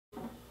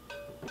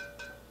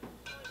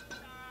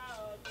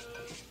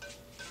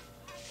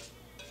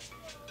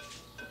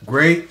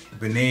Great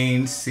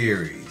Benin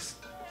series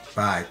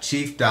by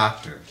Chief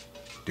Dr.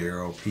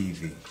 Daryl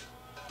PV.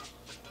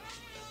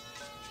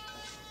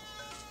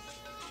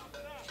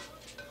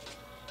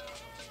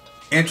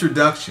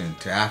 Introduction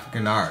to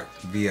African art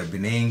via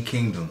Benin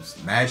Kingdom's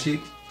magic,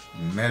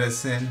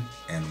 medicine,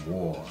 and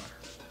war.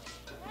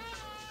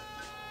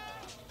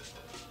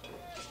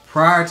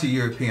 Prior to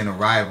European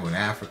arrival in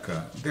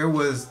Africa, there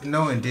was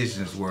no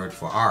indigenous word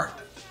for art.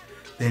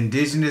 The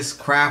indigenous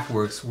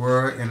craftworks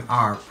were and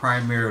are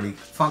primarily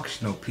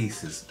functional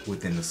pieces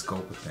within the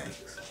scope of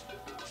things.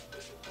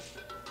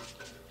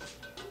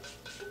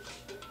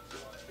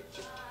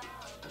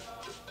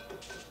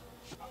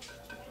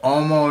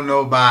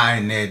 Oba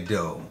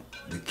Ewuare,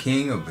 the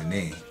King of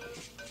Benin.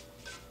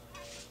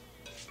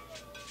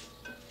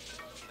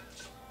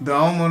 The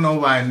Oba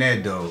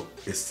Ewuare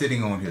is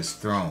sitting on his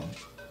throne,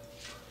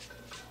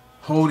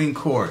 holding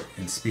court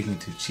and speaking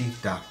to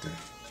Chief Dr.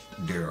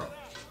 Daryl.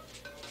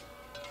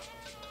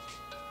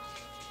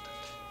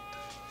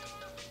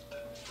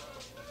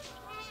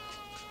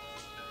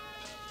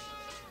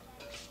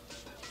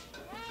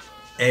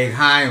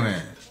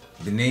 Ewuare,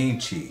 Benin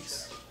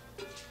cheese.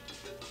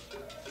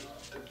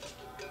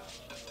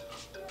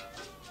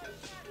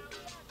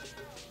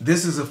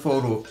 This is a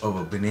photo of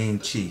a Benin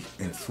chief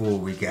in full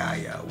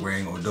regalia,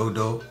 wearing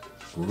ododo,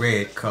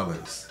 red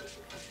colors,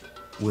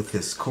 with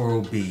his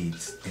coral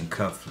beads and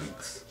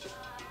cufflinks.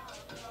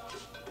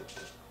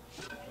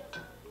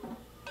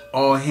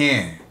 All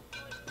hand,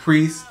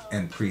 priest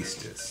and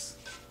priestess.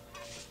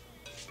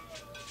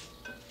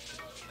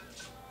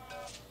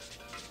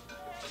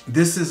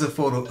 This is a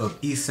photo of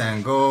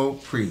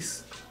Isango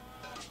priest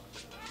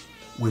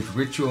with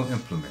ritual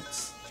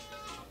implements.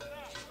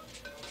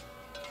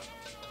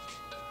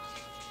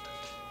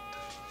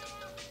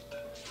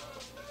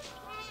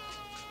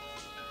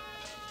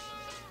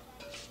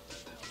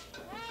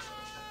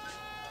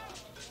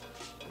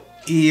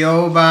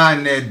 Oba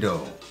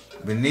Ewuare,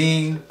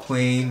 Benin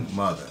Queen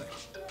Mother.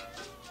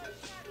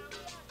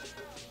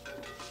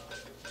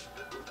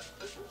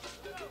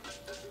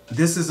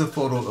 This is a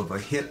photo of a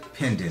hip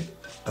pendant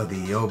of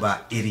the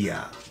Oba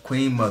Ewuare,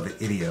 Queen Mother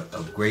Ewuare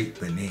of Great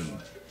Benin.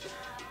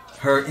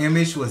 Her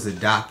image was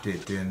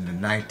adopted in the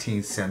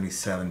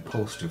 1977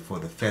 poster for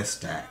the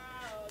Festac,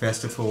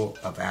 Festival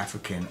of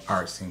African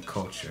Arts and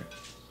Culture.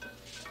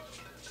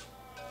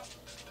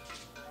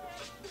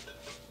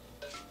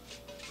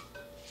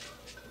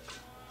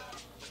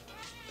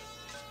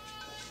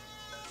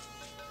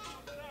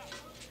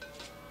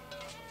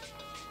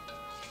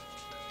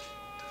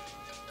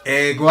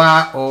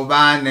 Ewuare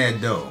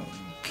Ogididian,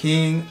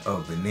 King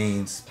of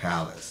Benin's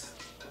Palace.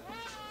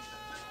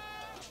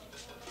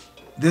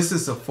 This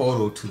is a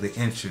photo to the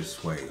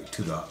entranceway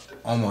to the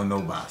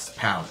Omonoba's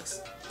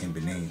Palace in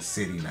Benin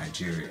City,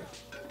 Nigeria.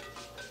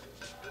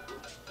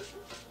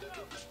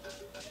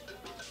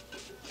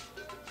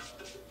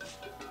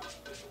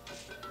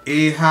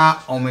 Eha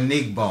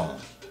Omanigbon,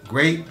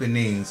 Great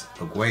Benin's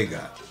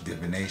Ewuare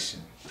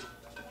divination.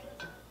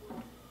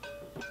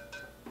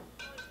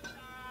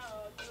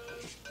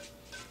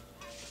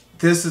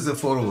 This is a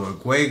photo of a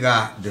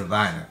Ewuare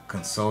diviner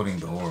consulting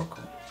the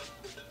oracle.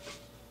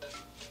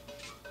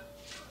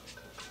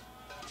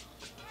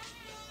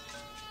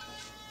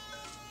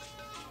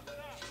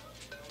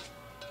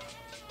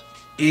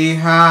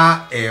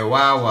 Eha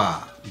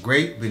Ewuare,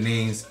 Great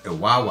Benin's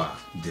Ewuare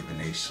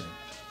divination.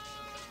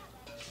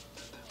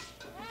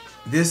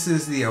 This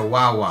is the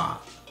Ewuare,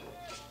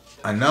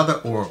 another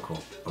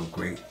oracle of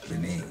Great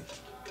Benin.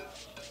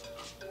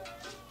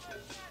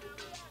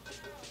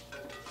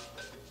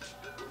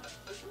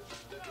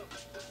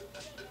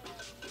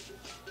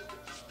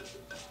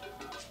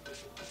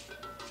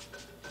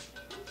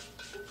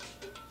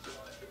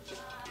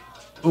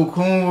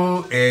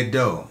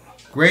 Ewuare,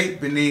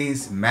 Great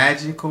Benin's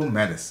magical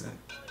medicine.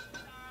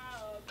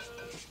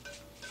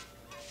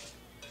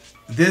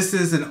 This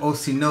is an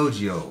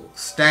Osinogio,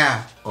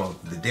 staff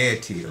of the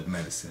deity of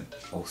medicine,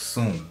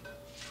 Osun.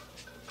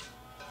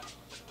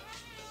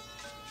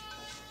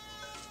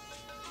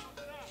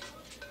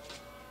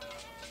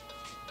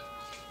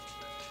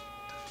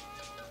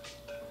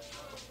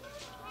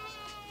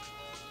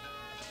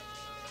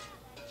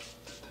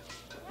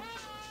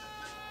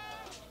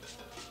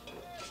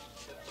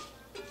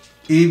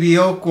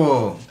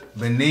 Ibioko,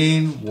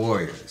 Benin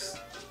warriors.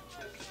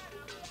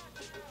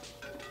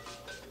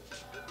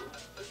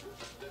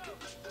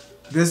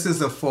 This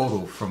is a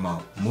photo from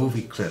a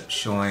movie clip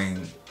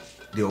showing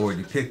or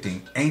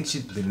depicting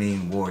ancient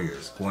Benin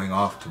warriors going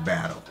off to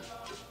battle.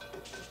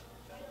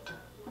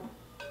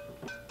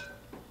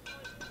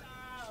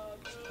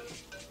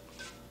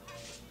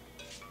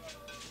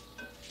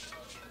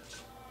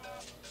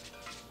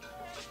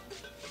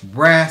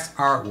 Brass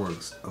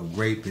artworks of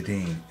Great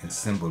Benin and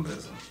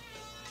symbolism.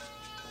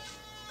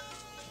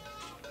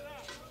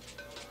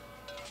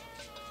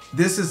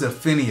 This is a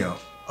finial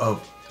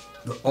of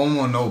the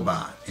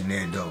Omonoba in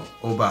Edo,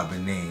 Oba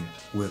Benin,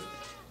 with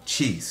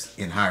chiefs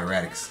in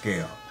hieratic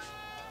scale,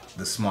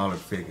 the smaller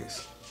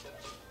figures.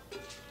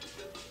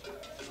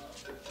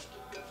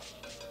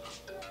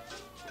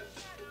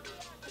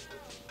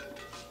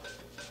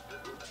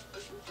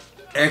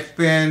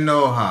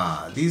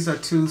 Ekpenoha. These are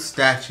two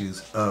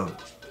statues of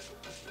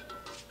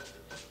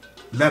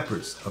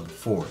leopards of the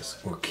forest,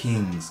 or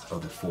kings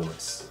of the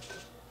forest.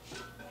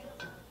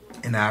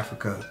 In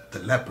Africa, the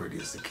leopard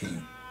is the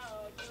king.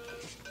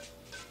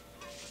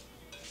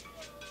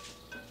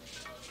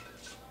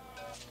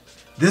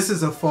 This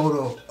is a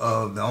photo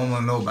of the Oba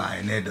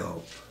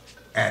Ewuare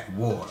at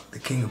war, the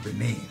king of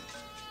Benin,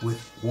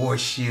 with war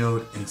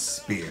shield and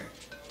spear,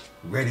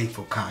 ready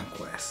for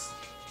conquest.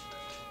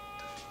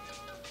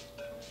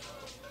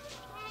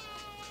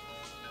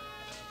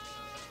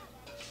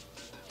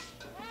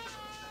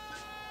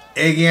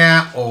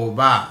 Ewuare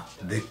Oba,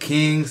 the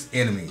king's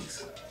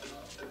enemies.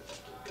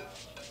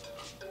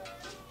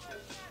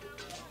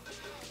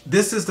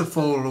 This is the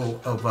photo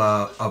of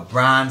a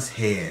bronze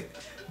head.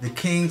 The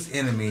king's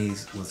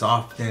enemies was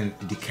often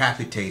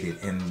decapitated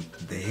and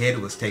the head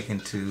was taken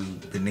to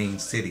Benin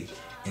City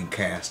and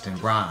cast in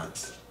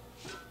bronze.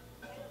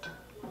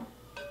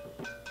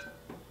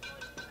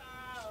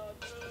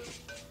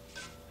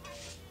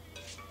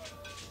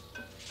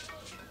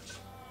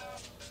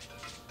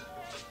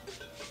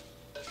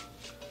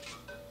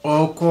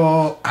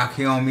 Oko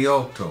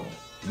Akiomioto,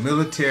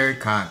 military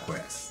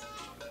conquest.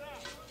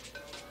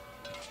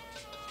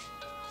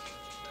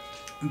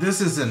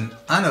 This is an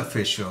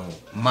unofficial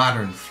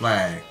modern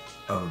flag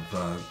of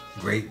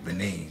Great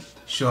Benin,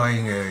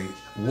 showing a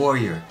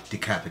warrior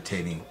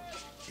decapitating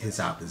his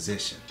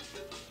opposition.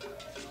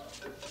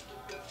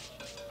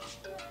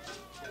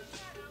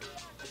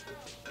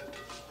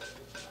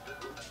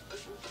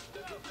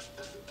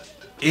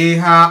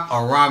 Iha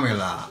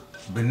Aramila,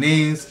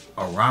 Benin's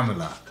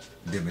Aramila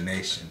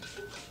divination.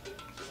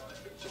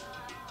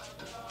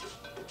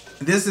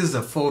 This is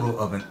a photo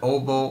of an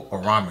Oba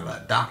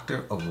Ewuare,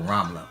 doctor of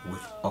Ewuare,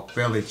 with a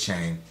belly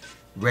chain,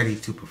 ready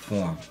to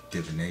perform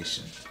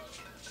divination.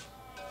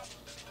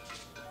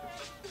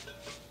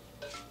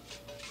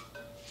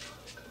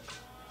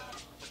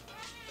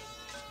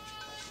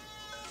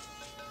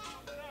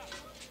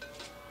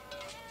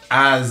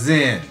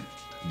 Azen,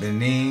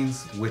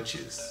 Benin's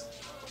witches.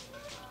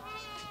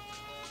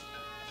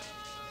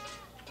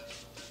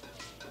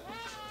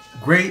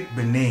 Great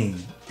Benin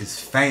is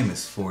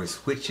famous for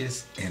its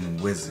witches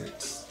and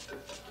wizards,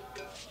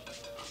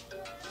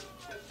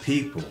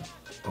 people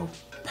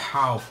of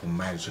powerful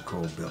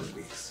magical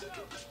abilities.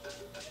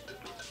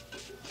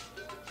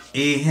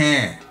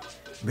 Ehan,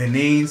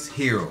 Benin's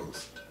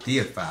heroes,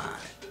 deified.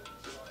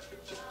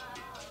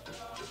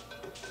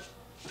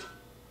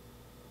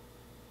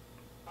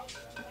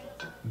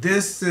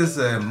 This is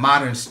a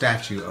modern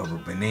statue of a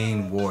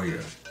Benin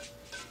warrior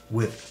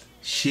with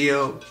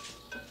shield,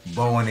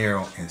 bow and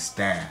arrow, and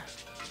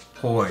staff,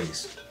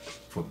 poised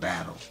for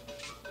battle.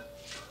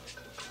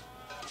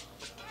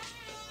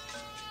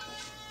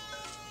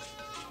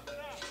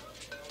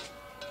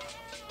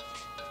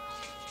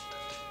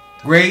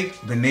 Great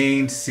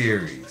Benin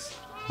series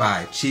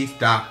by Chief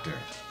Dr.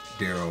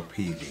 Daryl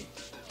PV.